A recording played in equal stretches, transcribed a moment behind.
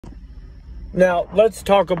Now, let's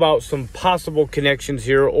talk about some possible connections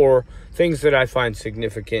here or things that I find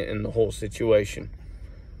significant in the whole situation.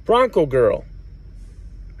 Bronco Girl,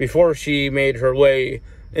 before she made her way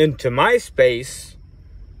into my space,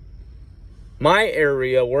 my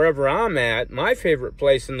area, wherever I'm at, my favorite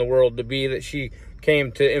place in the world to be, that she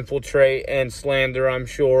came to infiltrate and slander, I'm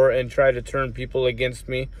sure, and try to turn people against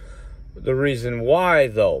me. The reason why,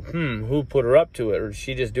 though, who put her up to it? Or did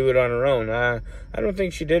she just do it on her own? I don't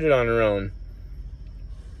think she did it on her own.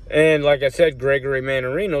 And like I said, Gregory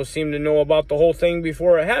Mannarino seemed to know about the whole thing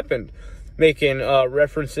before it happened, making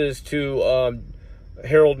references to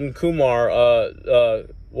Harold and Kumar,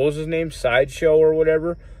 what was his name? Sideshow or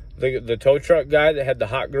whatever? The tow truck guy that had the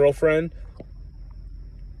hot girlfriend.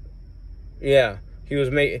 Yeah, he was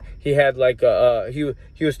he had like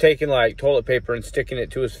he was taking like toilet paper and sticking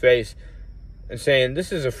it to his face and saying,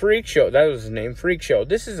 "This is a freak show." That was his name, Freak Show.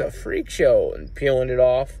 "This is a freak show," and peeling it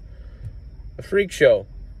off. A freak show.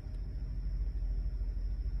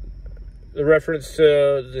 The reference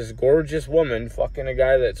to this gorgeous woman fucking a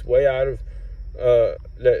guy that's way out of a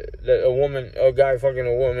guy fucking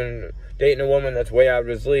a woman, dating a woman that's way out of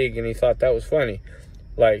his league, and he thought that was funny.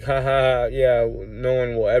 Like, haha, yeah, no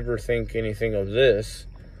one will ever think anything of this,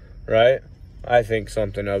 right? I think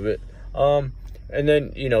something of it. And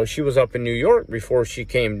then, she was up in New York before she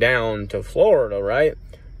came down to Florida, right?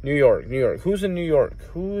 New York. Who's in New York?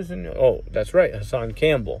 Oh, that's right, Hassan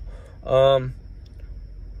Campbell.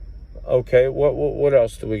 Okay, what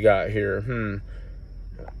else do we got here?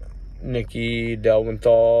 Nikki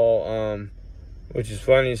Delventhal, which is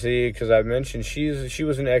funny, see, because I mentioned she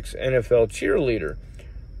was an ex-NFL cheerleader.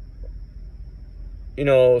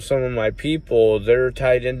 Some of my people, they're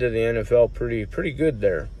tied into the NFL pretty good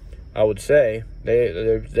there, I would say.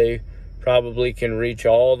 They probably can reach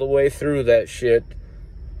all the way through that shit,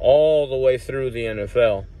 all the way through the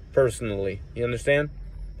NFL, personally. You understand?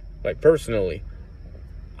 Like, personally.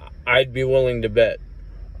 I'd be willing to bet.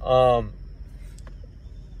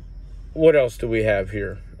 What else do we have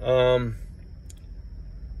here?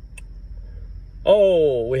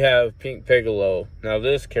 We have Pink Piccolo. Now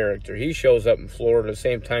this character, he shows up in Florida the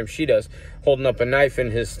same time she does, holding up a knife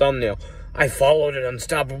in his thumbnail. "I followed an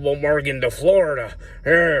unstoppable Morgan to Florida."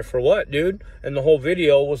 For what, dude? And the whole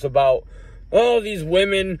video was about, these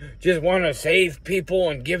women just want to save people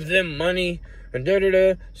and give them money. And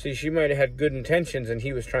da-da-da. See, she might have had good intentions and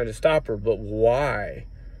he was trying to stop her, but why?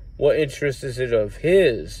 What interest is it of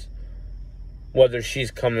his whether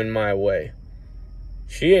she's coming my way?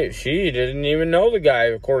 She didn't even know the guy,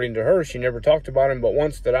 according to her. She never talked about him but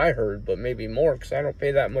once that I heard, but maybe more because I don't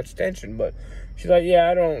pay that much attention. But she's like, yeah,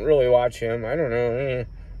 I don't really watch him. I don't know.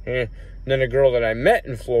 And then a girl that I met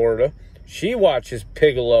in Florida, she watches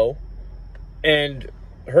Piccolo, and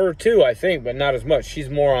her too, I think, but not as much. She's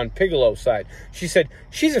more on Piccolo's side. She said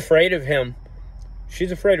she's afraid of him.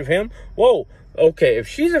 She's afraid of him? Whoa, okay, if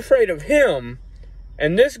she's afraid of him,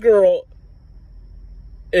 and this girl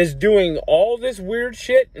is doing all this weird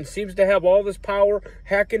shit and seems to have all this power,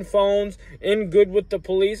 hacking phones, in good with the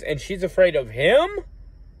police, and she's afraid of him,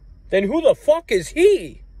 then who the fuck is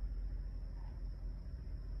he?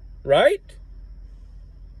 Right?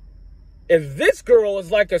 If this girl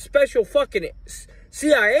is like a special fucking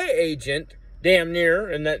CIA agent, damn near,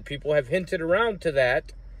 and that people have hinted around to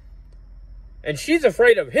that, and she's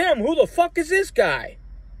afraid of him, who the fuck is this guy?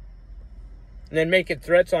 And then making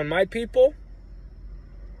threats on my people?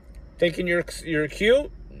 Thinking you're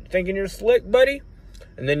cute? Thinking you're slick, buddy?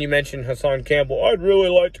 And then you mentioned Hassan Campbell. "I'd really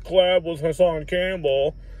like to collab with Hassan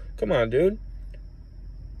Campbell." Come on, dude.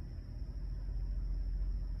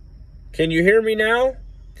 Can you hear me now?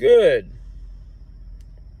 Good.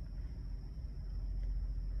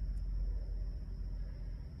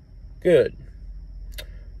 Good.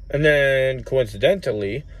 And then,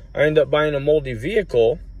 coincidentally, I end up buying a moldy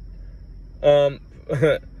vehicle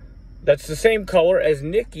that's the same color as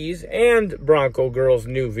Nikki's and Bronco Girl's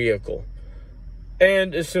new vehicle.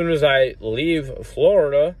 And as soon as I leave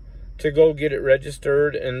Florida to go get it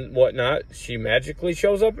registered and whatnot, she magically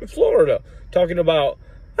shows up in Florida talking about,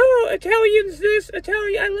 Italians this,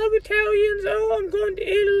 Italian, I love Italians, I'm going to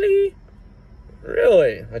Italy.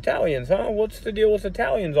 Really? Italians, huh? What's the deal with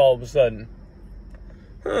Italians all of a sudden?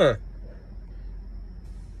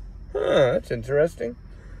 That's interesting.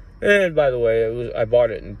 And by the way, I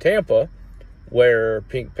bought it in Tampa, where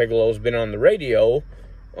Pink Piccolo's been on the radio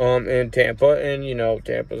in Tampa. And,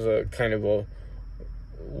 Tampa's a kind of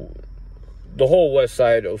the whole west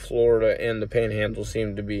side of Florida and the Panhandle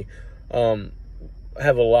seem to be,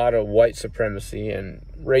 have a lot of white supremacy and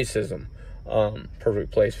racism.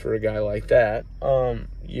 Perfect place for a guy like that.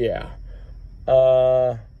 Yeah.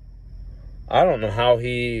 I don't know how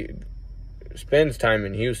he spends time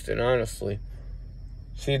in Houston, honestly.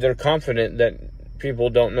 See, they're confident that people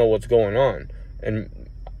don't know what's going on. And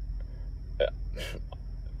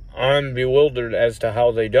I'm bewildered as to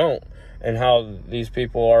how they don't. And how these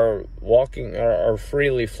people are are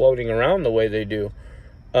freely floating around the way they do.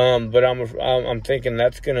 But I'm thinking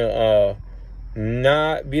that's gonna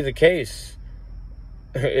not be the case.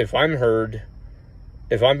 If I'm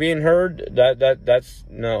being heard, that's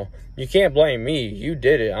no. You can't blame me. You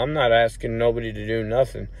did it. I'm not asking nobody to do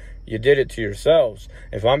nothing. You did it to yourselves.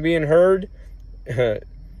 If I'm being heard,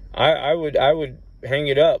 I would hang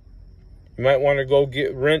it up. You might want to go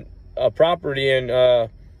rent a property and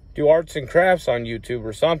do arts and crafts on YouTube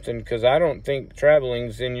or something, because I don't think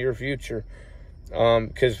traveling's in your future.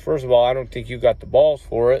 Because first of all, I don't think you got the balls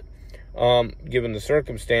for it, given the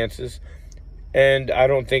circumstances, and I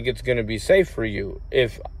don't think it's going to be safe for you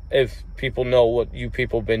if people know what you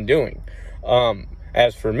people been doing.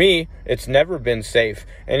 As for me, it's never been safe,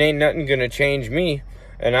 and ain't nothing going to change me.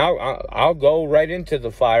 And I'll go right into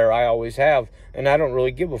the fire. I always have, and I don't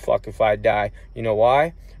really give a fuck if I die. You know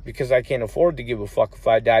why? Because I can't afford to give a fuck if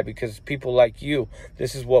I die, because people like you,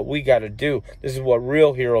 this is what we got to do. This is what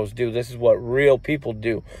real heroes do. This is what real people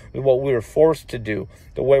do. What we were forced to do.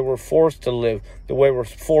 The way we're forced to live. The way we're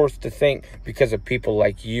forced to think, because of people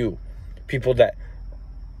like you. People that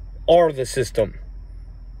are the system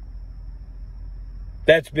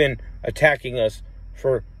that's been attacking us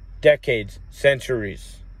for decades,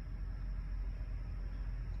 centuries.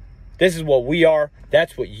 This is what we are.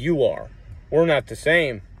 That's what you are. We're not the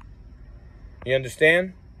same. You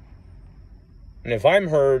understand? And if I'm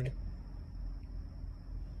heard,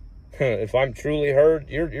 if I'm truly heard,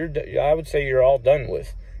 I would say you're all done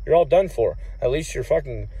with. You're all done for. At least your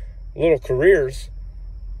fucking little careers.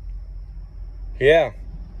 Yeah.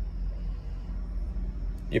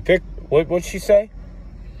 You picked, what'd she say?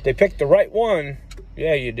 They picked the right one.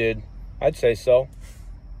 Yeah, you did. I'd say so.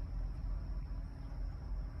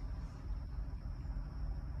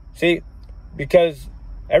 See, because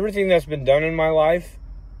everything that's been done in my life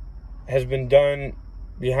has been done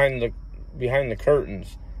behind the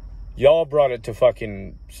curtains. Y'all brought it to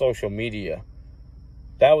fucking social media.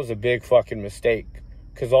 That was a big fucking mistake,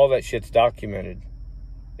 because all that shit's documented.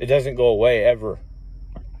 It doesn't go away ever.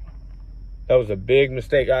 That was a big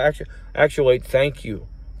mistake. Actually, thank you.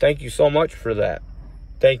 Thank you so much for that.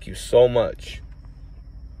 Thank you so much.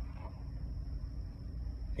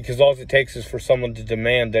 Because all it takes is for someone to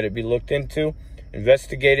demand that it be looked into,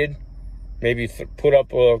 investigated, maybe put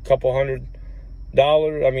up a couple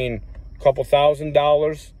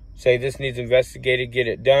 $1,000, say this needs investigated, get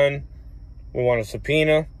it done. We want a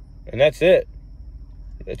subpoena, and that's it.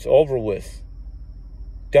 It's over with.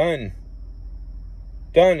 Done.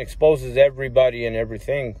 Done. Exposes everybody and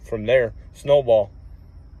everything from there. Snowball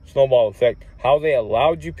effect. How they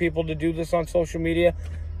allowed you people to do this on social media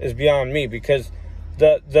is beyond me, because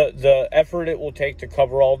the effort it will take to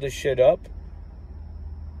cover all this shit up.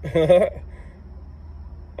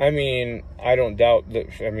 I mean, I don't doubt that.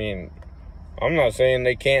 I mean, I'm not saying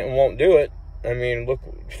they can't and won't do it. I mean,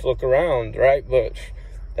 look around, right? But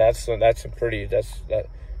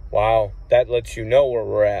wow, that lets you know where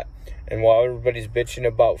we're at. And while everybody's bitching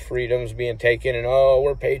about freedoms being taken and, oh,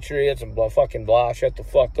 we're patriots and fucking blah, shut the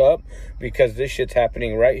fuck up, because this shit's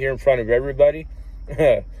happening right here in front of everybody.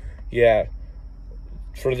 Yeah.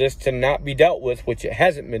 For this to not be dealt with, which it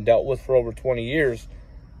hasn't been dealt with for over 20 years,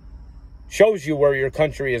 shows you where your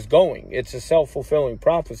country is going. It's a self-fulfilling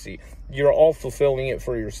prophecy. You're all fulfilling it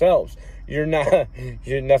for yourselves.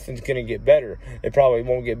 Nothing's going to get better. It probably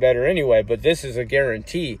won't get better anyway, but this is a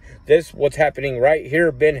guarantee. What's happening right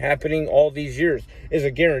here, been happening all these years, is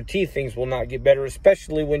a guarantee things will not get better,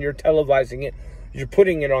 especially when you're televising it. You're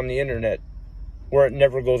putting it on the internet where it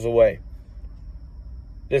never goes away.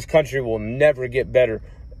 This country will never get better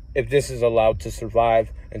if this is allowed to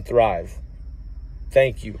survive and thrive.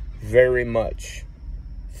 Thank you very much.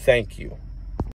 Thank you.